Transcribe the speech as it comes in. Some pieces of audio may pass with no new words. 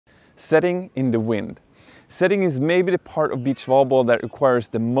setting in the wind. Setting is maybe the part of beach volleyball that requires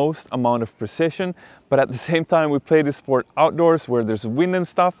the most amount of precision, but at the same time we play the sport outdoors where there's wind and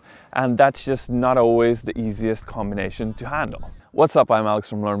stuff, and that's just not always the easiest combination to handle. What's up, I'm Alex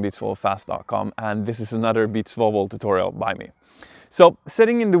from LearnBeachVolleyballFast.com, and this is another beach volleyball tutorial by me. So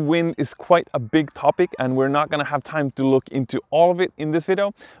setting in the wind is quite a big topic, and we're not going to have time to look into all of it in this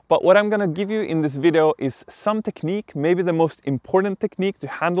video. But what I'm going to give you in this video is some technique, maybe the most important technique to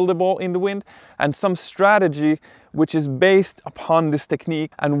handle the ball in the wind, and some strategy which is based upon this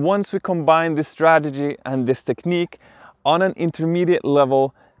technique. And once we combine this strategy and this technique on an intermediate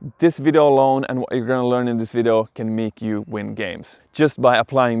level, this video alone and what you're going to learn in this video can make you win games just by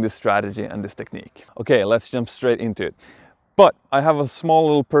applying this strategy and this technique. Okay, let's jump straight into it. But I have a small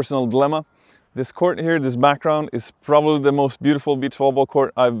little personal dilemma. This court here, this background, is probably the most beautiful beach volleyball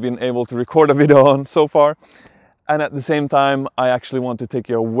court I've been able to record a video on so far. And at the same time, I actually want to take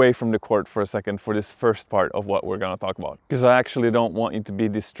you away from the court for a second for this first part of what we're going to talk about. Because I actually don't want you to be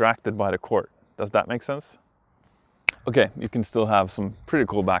distracted by the court. Does that make sense? Okay, you can still have some pretty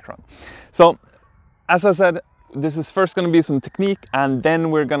cool background. So, as I said, this is first going to be some technique, and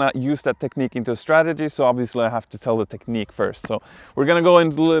then we're going to use that technique into a strategy. So obviously I have to tell the technique first. So we're going to go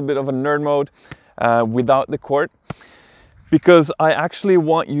into a little bit of a nerd mode without the court, because I actually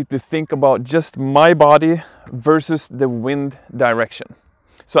want you to think about just my body versus the wind direction.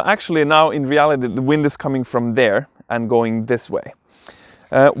 So actually now in reality the wind is coming from there and going this way.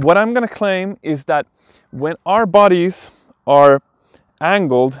 What I'm going to claim is that when our bodies are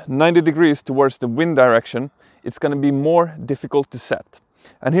angled 90 degrees towards the wind direction, it's going to be more difficult to set.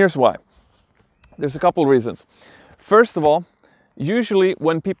 And here's why. There's a couple reasons. First of all, usually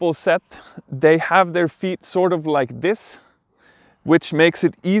when people set, they have their feet sort of like this, which makes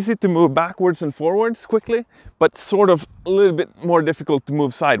it easy to move backwards and forwards quickly, but sort of a little bit more difficult to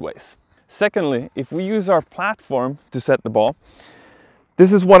move sideways. Secondly, if we use our platform to set the ball,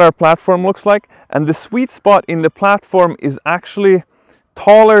 this is what our platform looks like, and the sweet spot in the platform is actually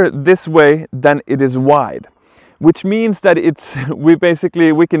taller this way than it is wide, which means that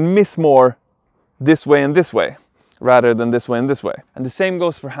we can miss more this way and this way rather than this way and this way. And the same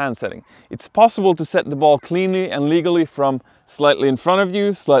goes for hand setting. It's possible to set the ball cleanly and legally from slightly in front of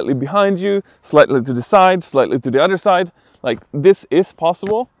you, slightly behind you, slightly to the side, slightly to the other side. Like, this is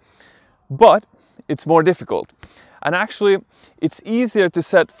possible, but it's more difficult. And actually it's easier to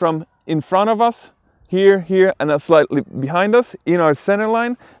set from in front of us, here, and slightly behind us in our center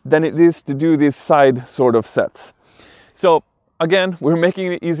line than it is to do these side sort of sets. So again, we're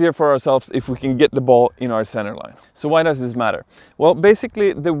making it easier for ourselves if we can get the ball in our center line. So why does this matter? Well,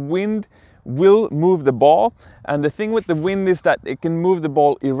 basically the wind will move the ball, and the thing with the wind is that it can move the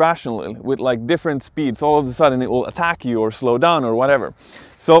ball irrationally with like different speeds. All of a sudden it will attack you or slow down or whatever.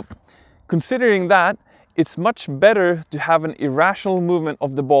 So considering that, it's much better to have an irrational movement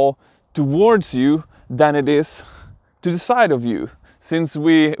of the ball towards you than it is to the side of you, since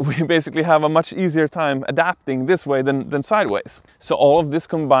we basically have a much easier time adapting this way than sideways. So all of this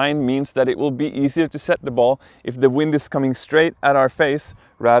combined means that it will be easier to set the ball if the wind is coming straight at our face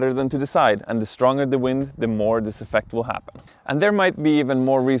rather than to the side. And the stronger the wind, the more this effect will happen. And there might be even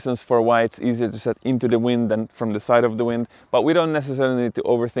more reasons for why it's easier to set into the wind than from the side of the wind, but we don't necessarily need to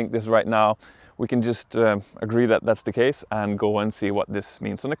overthink this right now. We can just agree that that's the case and go and see what this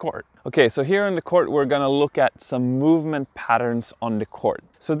means on the court. Okay, so here on the court, we're gonna look at some movement patterns on the court.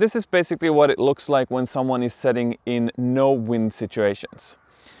 So this is basically what it looks like when someone is setting in no wind situations.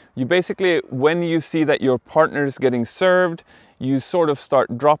 You basically, when you see that your partner is getting served, you sort of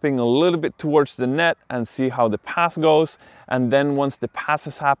start dropping a little bit towards the net and see how the pass goes. And then once the pass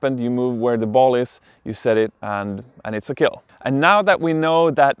has happened, you move where the ball is, you set it, and it's a kill. And now that we know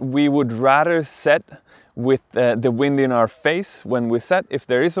that we would rather set with the wind in our face when we set, if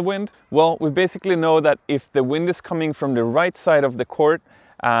there is a wind, well, we basically know that if the wind is coming from the right side of the court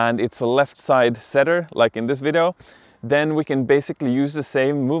and it's a left side setter, like in this video, then we can basically use the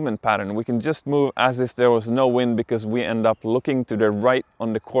same movement pattern. We can just move as if there was no wind, because we end up looking to the right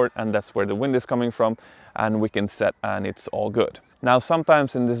on the court, and that's where the wind is coming from, and we can set and it's all good. Now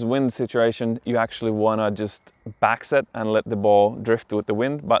sometimes in this wind situation you actually want to just back set and let the ball drift with the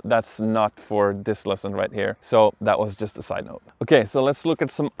wind, but that's not for this lesson right here. So that was just a side note. Okay, so let's look at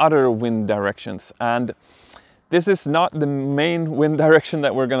some other wind directions, and this is not the main wind direction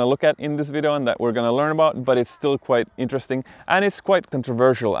that we're going to look at in this video and that we're going to learn about, but it's still quite interesting and it's quite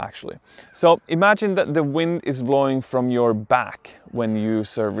controversial actually. So imagine that the wind is blowing from your back when you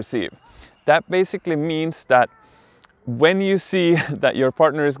serve receive. That basically means that when you see that your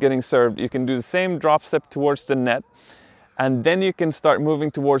partner is getting served, you can do the same drop step towards the net and then you can start moving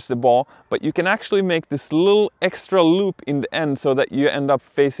towards the ball, but you can actually make this little extra loop in the end so that you end up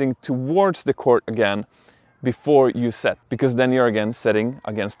facing towards the court again before you set, because then you're again setting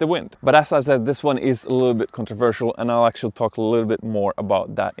against the wind. But as I said, this one is a little bit controversial, and I'll actually talk a little bit more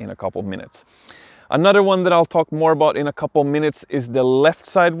about that in a couple minutes. Another one that I'll talk more about in a couple minutes is the left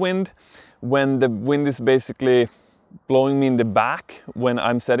side wind, when the wind is basically blowing me in the back when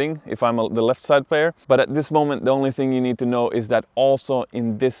I'm setting, if I'm the left side player. But at this moment, the only thing you need to know is that also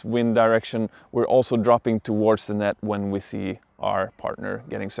in this wind direction, we're also dropping towards the net when we see our partner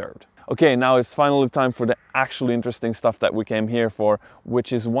getting served. Okay, now it's finally time for the actually interesting stuff that we came here for,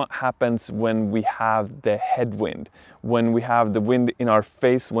 which is what happens when we have the headwind, when we have the wind in our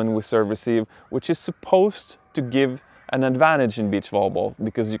face when we serve receive, which is supposed to give an advantage in beach volleyball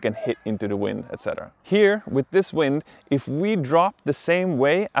because you can hit into the wind, etc. Here, with this wind, if we drop the same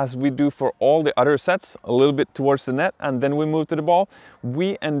way as we do for all the other sets, a little bit towards the net, and then we move to the ball,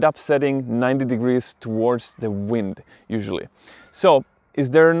 we end up setting 90 degrees towards the wind, usually. So, is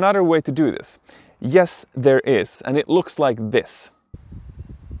there another way to do this? Yes, there is, and it looks like this.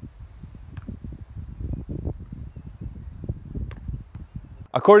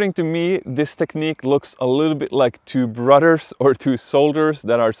 According to me, this technique looks a little bit like two brothers or two soldiers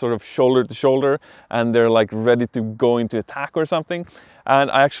that are sort of shoulder to shoulder, and they're like ready to go into attack or something.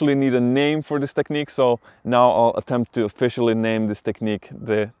 And I actually need a name for this technique, so now I'll attempt to officially name this technique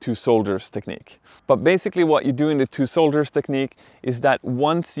the two soldiers technique. But basically what you do in the two soldiers technique is that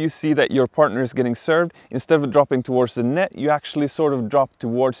once you see that your partner is getting served, instead of dropping towards the net, you actually sort of drop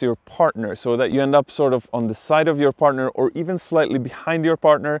towards your partner, so that you end up sort of on the side of your partner or even slightly behind your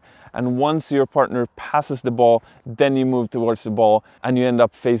partner. And once your partner passes the ball, then you move towards the ball and you end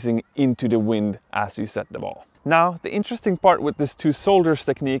up facing into the wind as you set the ball. Now, the interesting part with this two soldiers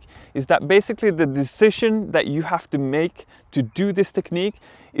technique is that basically the decision that you have to make to do this technique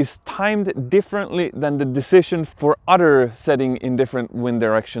is timed differently than the decision for other setting in different wind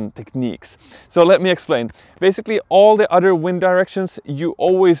direction techniques. So let me explain. Basically, all the other wind directions, you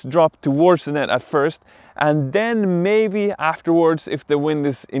always drop towards the net at first, and then maybe afterwards, if the wind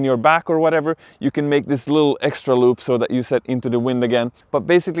is in your back or whatever, you can make this little extra loop so that you set into the wind again. But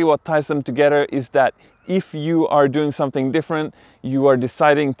basically what ties them together is that if you are doing something different, you are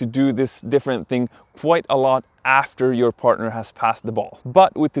deciding to do this different thing quite a lot after your partner has passed the ball.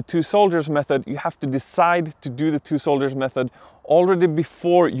 But with the two soldiers method, you have to decide to do the two soldiers method already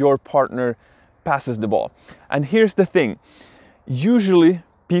before your partner passes the ball. And here's the thing, usually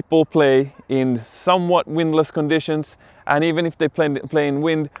people play in somewhat windless conditions, and even if they play in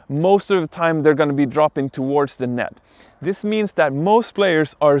wind, most of the time they're going to be dropping towards the net. This means that most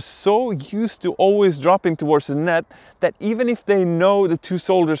players are so used to always dropping towards the net that even if they know the two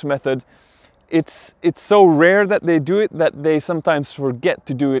soldiers method, it's so rare that they do it that they sometimes forget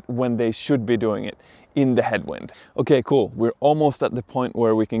to do it when they should be doing it in the headwind. Okay, cool. We're almost at the point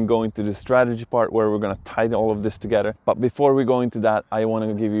where we can go into the strategy part where we're going to tie all of this together. But before we go into that, I want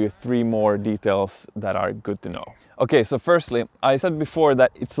to give you 3 more details that are good to know. Okay, so firstly, I said before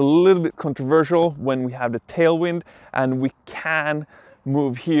that it's a little bit controversial when we have the tailwind and we can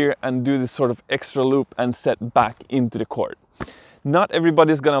move here and do this sort of extra loop and set back into the court. Not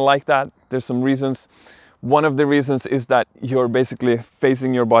everybody's going to like that. There's some reasons. One of the reasons is that you're basically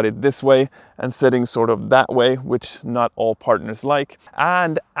facing your body this way and setting sort of that way, which not all partners like.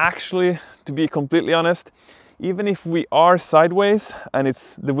 And actually, to be completely honest, even if we are sideways and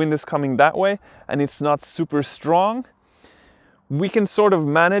the wind is coming that way and it's not super strong, we can sort of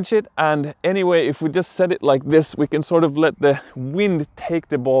manage it. And anyway, if we just set it like this, we can sort of let the wind take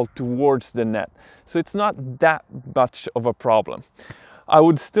the ball towards the net. So it's not that much of a problem. I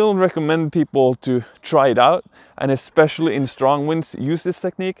would still recommend people to try it out, and especially in strong winds, use this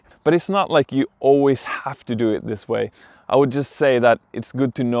technique, but it's not like you always have to do it this way. I would just say that it's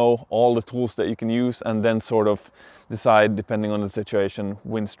good to know all the tools that you can use and then sort of decide, depending on the situation,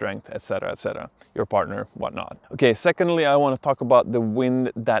 wind strength, etc., your partner, whatnot. Okay, secondly, I want to talk about the wind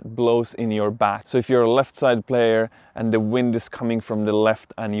that blows in your back. So if you're a left side player and the wind is coming from the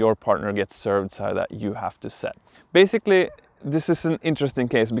left and your partner gets served so that you have to set. Basically, this is an interesting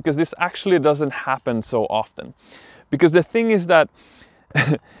case because this actually doesn't happen so often. Because the thing is that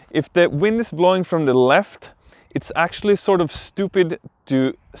if the wind is blowing from the left, it's actually sort of stupid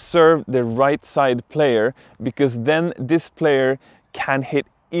to serve the right side player, because then this player can hit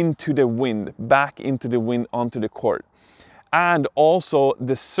into the wind, back into the wind onto the court. And also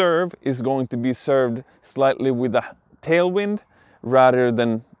the serve is going to be served slightly with a tailwind rather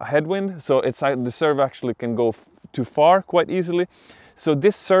than a headwind. So it's like the serve actually can go too far quite easily. So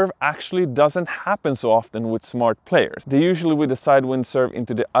this serve actually doesn't happen so often with smart players. They usually with the side wind serve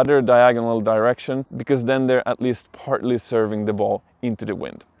into the other diagonal direction, because then they're at least partly serving the ball into the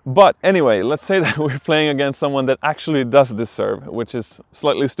wind. But anyway, let's say that we're playing against someone that actually does this serve, which is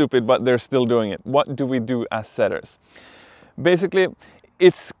slightly stupid, but they're still doing it. What do we do as setters? Basically,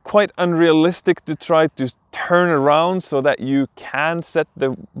 it's quite unrealistic to try to turn around so that you can set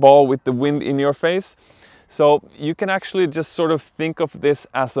the ball with the wind in your face. So you can actually just sort of think of this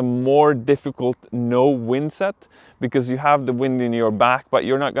as a more difficult no wind set, because you have the wind in your back, but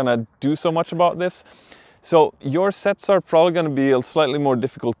you're not gonna do so much about this. So your sets are probably gonna be slightly more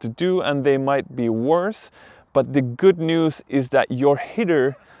difficult to do, and they might be worse. But the good news is that your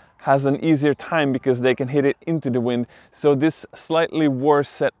hitter has an easier time because they can hit it into the wind. So this slightly worse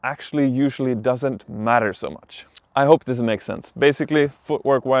set actually usually doesn't matter so much. I hope this makes sense. Basically,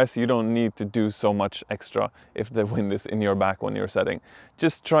 footwork wise, you don't need to do so much extra if the wind is in your back when you're setting.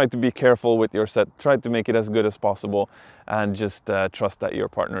 Just try to be careful with your set, try to make it as good as possible, and just trust that your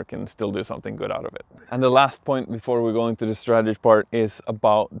partner can still do something good out of it. And the last point before we go into the strategy part is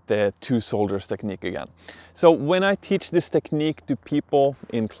about the two soldiers technique again. So when I teach this technique to people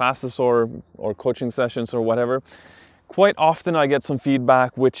in classes or coaching sessions or whatever, quite often I get some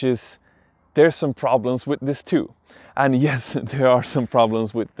feedback which is, there's some problems with this too. And yes, there are some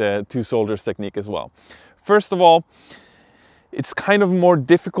problems with the two soldiers technique as well. First of all, it's kind of more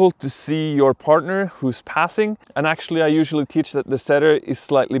difficult to see your partner who's passing. And actually I usually teach that the setter is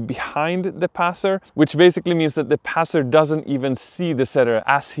slightly behind the passer, which basically means that the passer doesn't even see the setter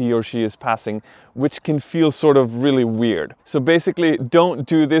as he or she is passing, which can feel sort of really weird. So basically don't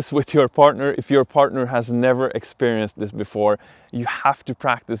do this with your partner if your partner has never experienced this before. You have to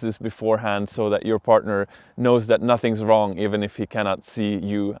practice this beforehand so that your partner knows that nothing's wrong, even if he cannot see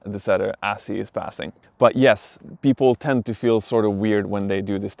you, the setter, as he is passing. But yes, people tend to feel sort of weird when they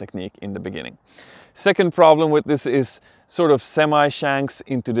do this technique in the beginning. Second problem with this is sort of semi-shanks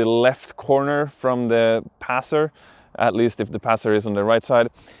into the left corner from the passer, at least if the passer is on the right side,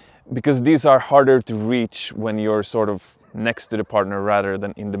 because these are harder to reach when you're sort of next to the partner rather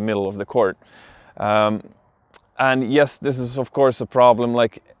than in the middle of the court. And yes, this is of course a problem.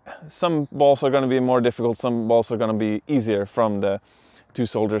 Like some balls are going to be more difficult, some balls are going to be easier from the two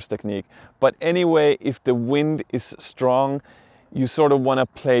soldiers technique. But anyway, if the wind is strong, you sort of want to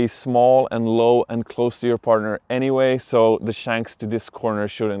play small and low and close to your partner anyway, so the shanks to this corner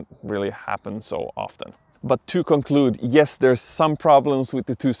shouldn't really happen so often. But to conclude, yes, there's some problems with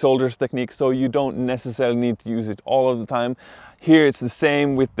the two soldiers technique, so you don't necessarily need to use it all of the time. Here it's the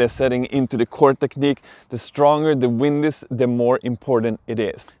same with the setting into the court technique. The stronger the wind is, the more important it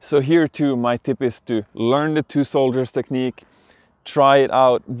is. So here too, my tip is to learn the two soldiers technique, try it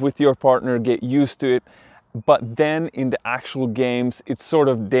out with your partner, get used to it. But then in the actual games, it's sort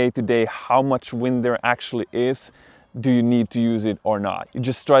of day to day how much wind there actually is. Do you need to use it or not? You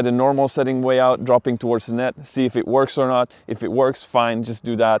just try the normal setting way out, dropping towards the net, see if it works or not. If it works, fine, just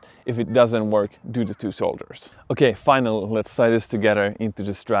do that. If it doesn't work, do the two soldiers. Okay, finally, let's tie this together into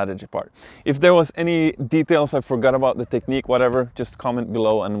the strategy part. If there was any details I forgot about the technique, whatever, just comment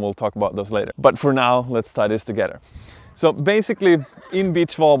below and we'll talk about those later. But for now, let's tie this together. So basically, in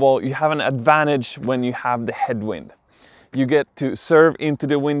beach volleyball, you have an advantage when you have the headwind. You get to serve into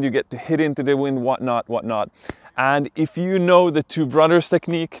the wind, you get to hit into the wind, whatnot. And if you know the two brothers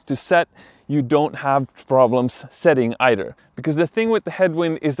technique to set, you don't have problems setting either. Because the thing with the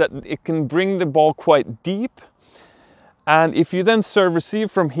headwind is that it can bring the ball quite deep. And if you then serve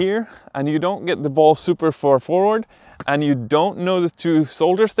receive from here and you don't get the ball super far forward and you don't know the two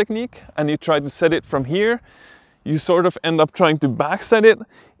soldiers technique and you try to set it from here, you sort of end up trying to back set it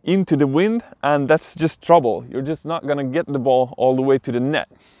into the wind, and that's just trouble. You're just not gonna get the ball all the way to the net.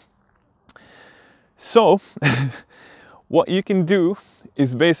 So what you can do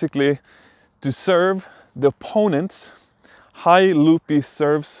is basically to serve the opponent's high loopy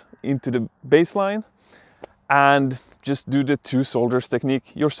serves into the baseline and just do the two soldiers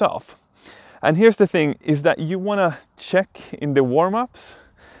technique yourself. And here's the thing is that you want to check in the warm-ups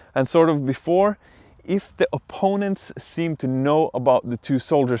and sort of before if the opponents seem to know about the two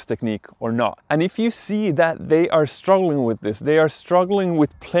soldiers technique or not. And if you see that they are struggling with this, they are struggling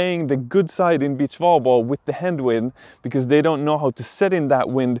with playing the good side in beach volleyball with the headwind because they don't know how to set in that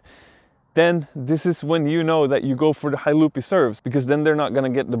wind, then this is when you know that you go for the high loopy serves, because then they're not going to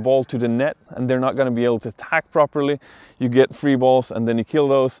get the ball to the net and they're not going to be able to attack properly. You get free balls and then you kill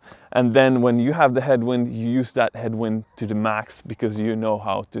those. And then when you have the headwind, you use that headwind to the max because you know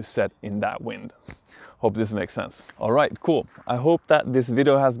how to set in that wind. Hope this makes sense. All right, cool. I hope that this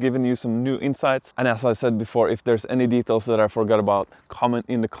video has given you some new insights. And as I said before, if there's any details that I forgot about, comment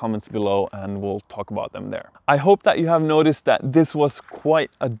in the comments below and we'll talk about them there. I hope that you have noticed that this was quite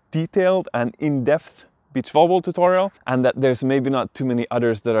a detailed and in-depth beach volleyball tutorial, and that there's maybe not too many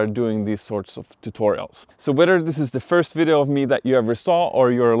others that are doing these sorts of tutorials. So whether this is the first video of me that you ever saw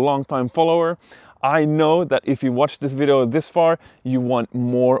or you're a long-time follower, I know that if you watch this video this far, you want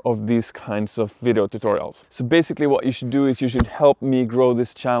more of these kinds of video tutorials. So basically what you should do is you should help me grow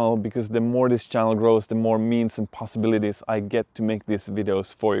this channel, because the more this channel grows, the more means and possibilities I get to make these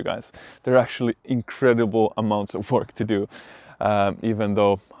videos for you guys. They're actually incredible amounts of work to do, even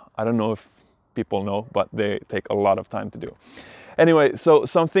though I don't know if people know, but they take a lot of time to do. Anyway, so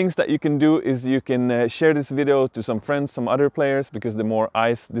some things that you can do is you can share this video to some friends, some other players, because the more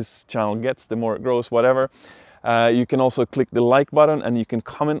eyes this channel gets, the more it grows, whatever. You can also click the like button and you can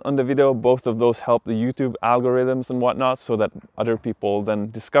comment on the video. Both of those help the YouTube algorithms and whatnot, so that other people then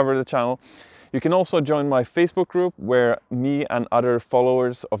discover the channel. You can also join my Facebook group, where me and other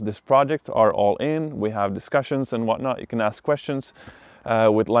followers of this project are all in. We have discussions and whatnot. You can ask questions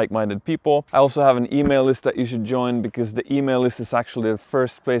with like-minded people. I also have an email list that you should join, because the email list is actually the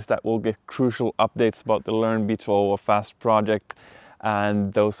first place that will get crucial updates about the Learn Beach Volleyball Fast project,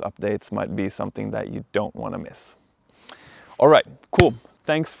 and those updates might be something that you don't want to miss. All right, cool.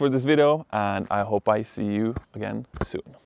 Thanks for this video, and I hope I see you again soon.